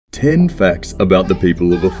10 facts about the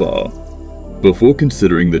people of Afar. Before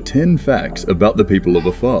considering the 10 facts about the people of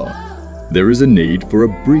Afar, there is a need for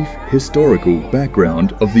a brief historical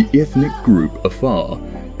background of the ethnic group Afar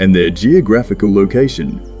and their geographical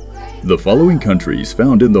location. The following countries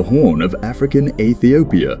found in the Horn of African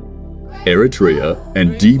Ethiopia, Eritrea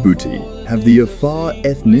and Djibouti have the Afar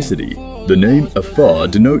ethnicity. The name Afar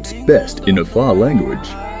denotes best in Afar language.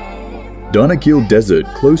 Danakil Desert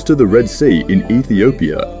close to the Red Sea in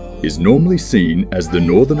Ethiopia is normally seen as the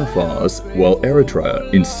northern Afars, while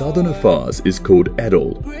Eritrea in southern Afars is called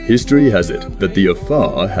Edel. History has it that the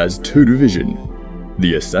Afar has two divisions,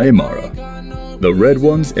 the Asaimara, the red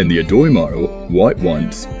ones, and the Adoimara, white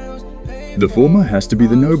ones. The former has to be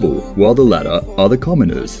the noble, while the latter are the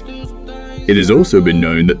commoners. It has also been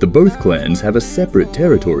known that the both clans have a separate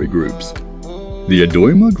territory groups. The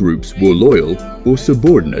Adoima groups were loyal or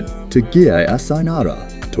subordinate to Giai Asainara.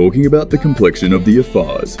 Talking about the complexion of the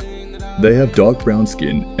Afars, they have dark brown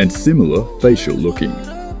skin and similar facial looking.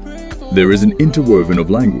 There is an interwoven of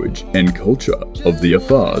language and culture of the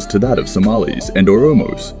Afars to that of Somalis and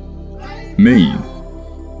Oromos. Mean.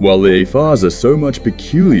 While the Afars are so much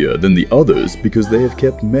peculiar than the others because they have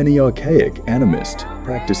kept many archaic animist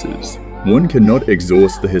practices, one cannot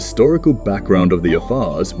exhaust the historical background of the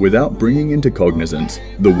Afars without bringing into cognizance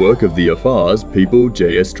the work of the Afars people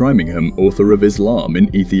J.S. Trimingham, author of Islam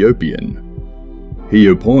in Ethiopian. He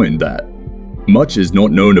opined that much is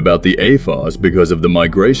not known about the Afars because of the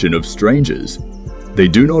migration of strangers. They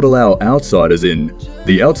do not allow outsiders in.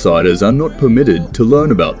 The outsiders are not permitted to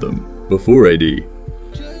learn about them. Before AD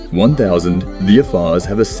 1000, the Afars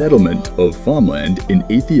have a settlement of farmland in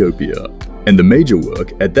Ethiopia, and the major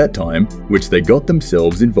work at that time, which they got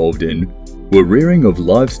themselves involved in, were rearing of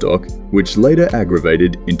livestock, which later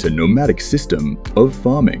aggravated into nomadic system of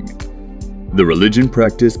farming. The religion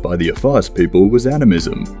practiced by the Afars people was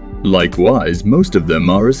animism. Likewise, most of them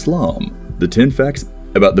are Islam. The 10 facts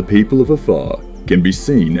about the people of Afar can be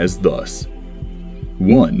seen as thus.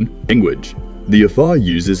 1. Language. The Afar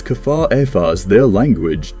uses Kafar Afars their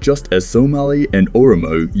language just as Somali and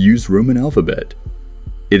Oromo use Roman alphabet.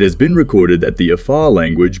 It has been recorded that the Afar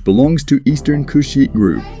language belongs to Eastern Kushite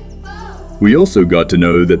group. We also got to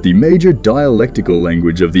know that the major dialectical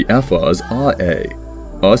language of the Afars are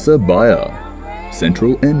Asa Baya,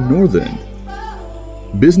 Central and Northern.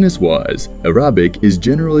 Business-wise, Arabic is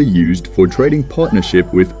generally used for trading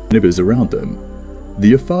partnership with neighbors around them.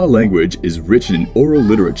 The Afar language is rich in oral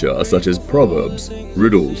literature such as proverbs,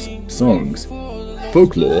 riddles, songs,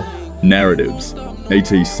 folklore, narratives,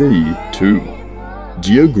 etc. 2.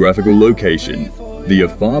 Geographical location. The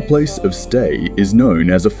Afar place of stay is known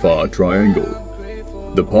as Afar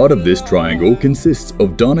Triangle. The part of this triangle consists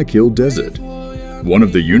of Danakil Desert, one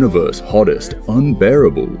of the universe's hottest,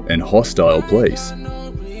 unbearable, and hostile place.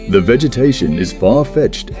 The vegetation is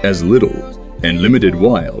far-fetched as little and limited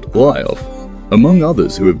wildlife. Among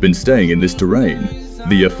others who have been staying in this terrain,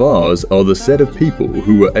 the Afars are the set of people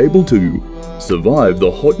who were able to survive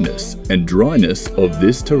the hotness and dryness of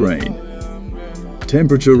this terrain.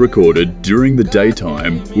 Temperature recorded during the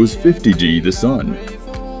daytime was 50 G the sun.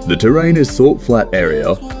 The terrain is salt flat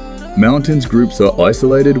area. Mountains groups are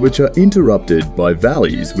isolated which are interrupted by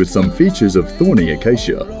valleys with some features of thorny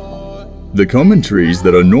acacia. The common trees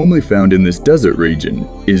that are normally found in this desert region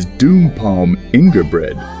is doom palm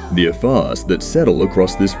ingerbread, the Afars that settle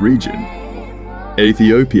across this region.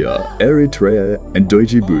 Ethiopia, Eritrea and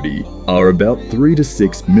Djibouti are about 3 to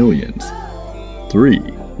 6 millions. 3.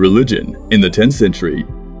 Religion. In the 10th century,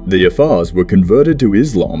 the Afars were converted to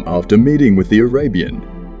Islam after meeting with the Arabian.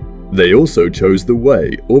 They also chose the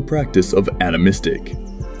way or practice of animistic.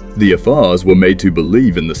 The Afars were made to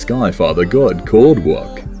believe in the sky father god called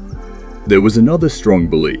Wak. There was another strong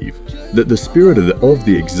belief that the spirit of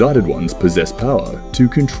the excited ones possessed power to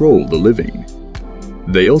control the living.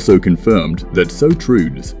 They also confirmed that so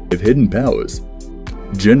truths have hidden powers.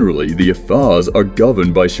 Generally, the Afars are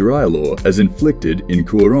governed by Sharia law as inflicted in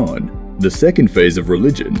Quran. The second phase of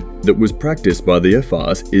religion that was practiced by the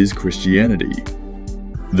Afars is Christianity.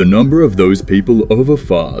 The number of those people of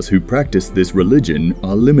Afars who practice this religion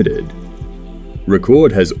are limited.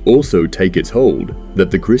 Record has also taken its hold that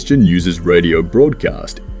the Christian uses radio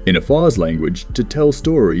broadcast in Afar's language to tell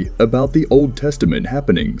story about the Old Testament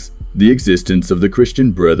happenings. The existence of the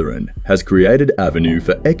Christian Brethren has created avenue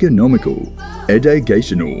for economical,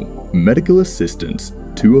 educational, medical assistance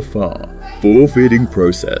to Afar. Forfeiting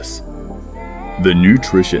process. The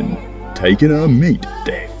nutrition. Taken are meat,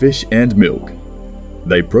 fish and milk.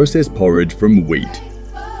 They process porridge from wheat.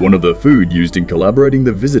 One of the food used in collaborating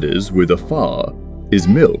the visitors with Afar is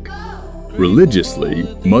milk. Religiously,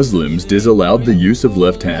 Muslims disallowed the use of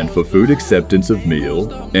left hand for food acceptance of meal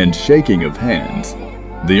and shaking of hands.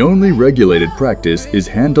 The only regulated practice is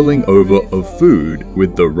handling over of food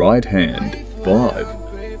with the right hand.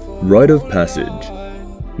 5. Rite of passage.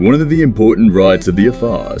 One of the important rites of the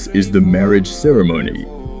Afars is the marriage ceremony.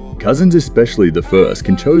 Cousins, especially the first,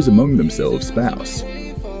 can choose among themselves spouse.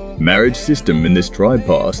 Marriage system in this tribe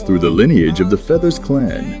passed through the lineage of the Feathers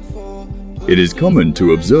clan. It is common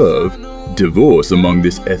to observe divorce among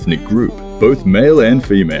this ethnic group. Both male and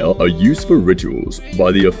female are used for rituals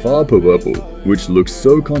by the Afar people, which looks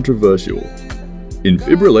so controversial.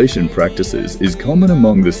 Infibulation practices is common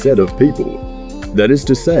among the set of people. That is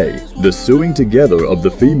to say, the sewing together of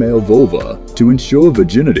the female vulva to ensure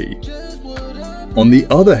virginity. On the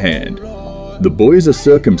other hand, the boys are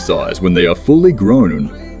circumcised when they are fully grown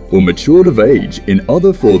or matured of age in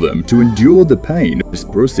order for them to endure the pain of this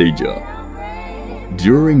procedure.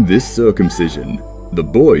 During this circumcision, the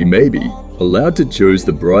boy may be allowed to choose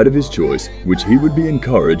the bride of his choice, which he would be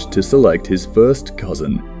encouraged to select his first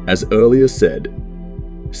cousin, as earlier said.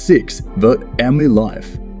 6. The family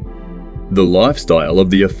life. The lifestyle of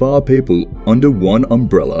the Afar people under one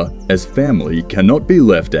umbrella as family cannot be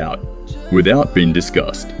left out without being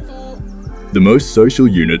discussed. The most social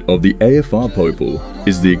unit of the Afar people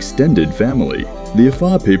is the extended family. The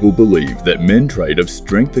Afar people believe that men's trait of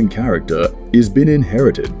strength and character is been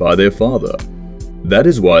inherited by their father. That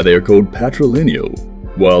is why they are called patrilineal,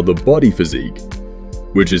 while the body physique,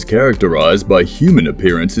 which is characterized by human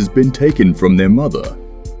appearance, has been taken from their mother.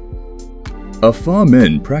 Afar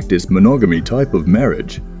men practice monogamy type of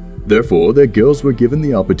marriage. Therefore, their girls were given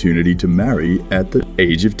the opportunity to marry at the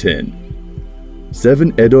age of 10.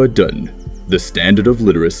 7. Edoi Dun. The standard of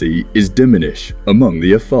literacy is diminished among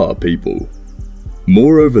the Afar people.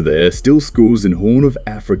 Moreover, there are still schools in Horn of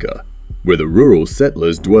Africa, where the rural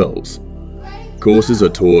settlers dwells. Courses are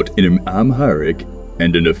taught in Amharic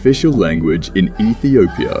and an official language in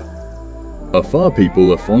Ethiopia. Afar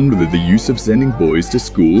people are fond with the use of sending boys to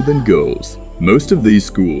school than girls. Most of these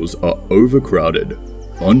schools are overcrowded,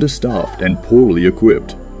 understaffed and poorly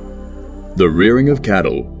equipped. The rearing of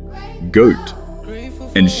cattle, goat,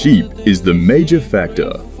 and sheep is the major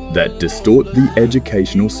factor that distort the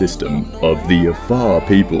educational system of the Afar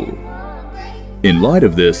people. In light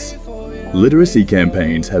of this, literacy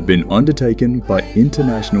campaigns have been undertaken by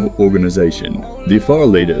international organizations. The Afar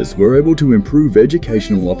leaders were able to improve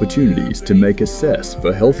educational opportunities to make access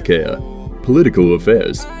for healthcare, political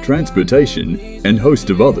affairs, transportation, and host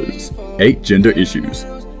of others. 8. Gender issues.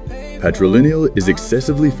 Patrilineal is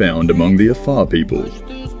excessively found among the Afar people.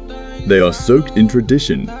 They are soaked in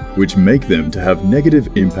tradition, which make them to have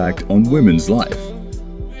negative impact on women's life.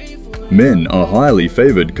 Men are highly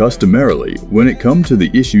favored customarily when it comes to the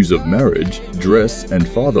issues of marriage, dress, and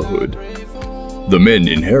fatherhood. The men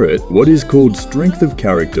inherit what is called strength of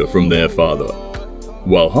character from their father,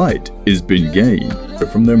 while height is been gained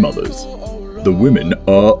from their mothers. The women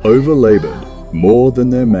are overlabored more than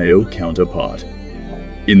their male counterpart.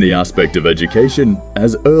 In the aspect of education,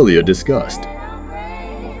 as earlier discussed,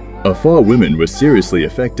 Afar women were seriously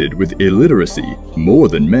affected with illiteracy more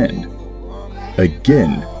than men.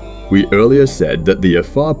 Again, we earlier said that the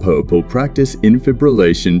Afar people practice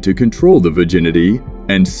infibulation to control the virginity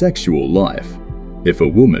and sexual life. If a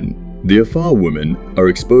woman, the Afar women are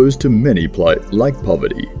exposed to many plight like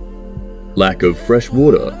poverty, lack of fresh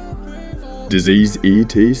water, disease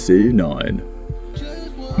etc.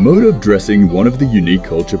 Mode of dressing. One of the unique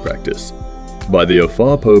culture practice by the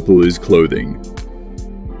Afar people is clothing.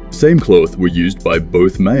 Same cloth were used by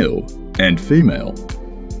both male and female.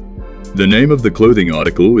 The name of the clothing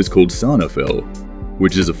article is called sanafel,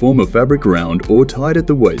 which is a form of fabric round or tied at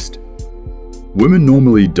the waist. Women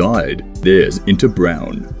normally dyed theirs into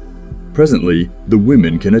brown. Presently, the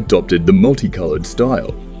women can adopted the multicolored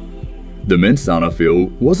style. The men's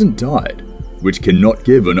sanafel wasn't dyed, which cannot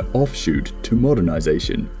give an offshoot to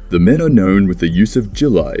modernization. The men are known with the use of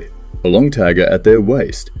jilai, a long tagger at their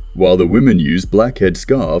waist, while the women use blackhead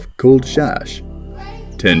scarf called shash.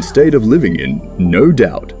 10. State of living in. No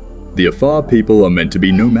doubt, the Afar people are meant to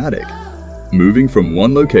be nomadic, moving from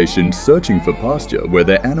one location searching for pasture where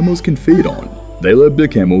their animals can feed on. They load their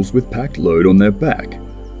camels with packed load on their back.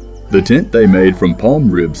 The tent they made from palm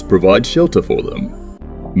ribs provides shelter for them.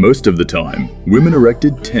 Most of the time, women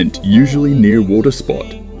erected tent usually near water spot.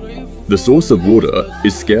 The source of water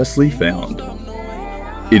is scarcely found.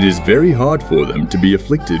 It is very hard for them to be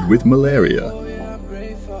afflicted with malaria.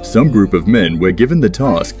 Some group of men were given the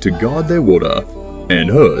task to guard their water and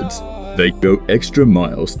herds. They go extra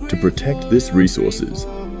miles to protect these resources.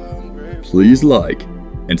 Please like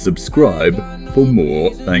and subscribe for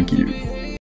more. Thank you.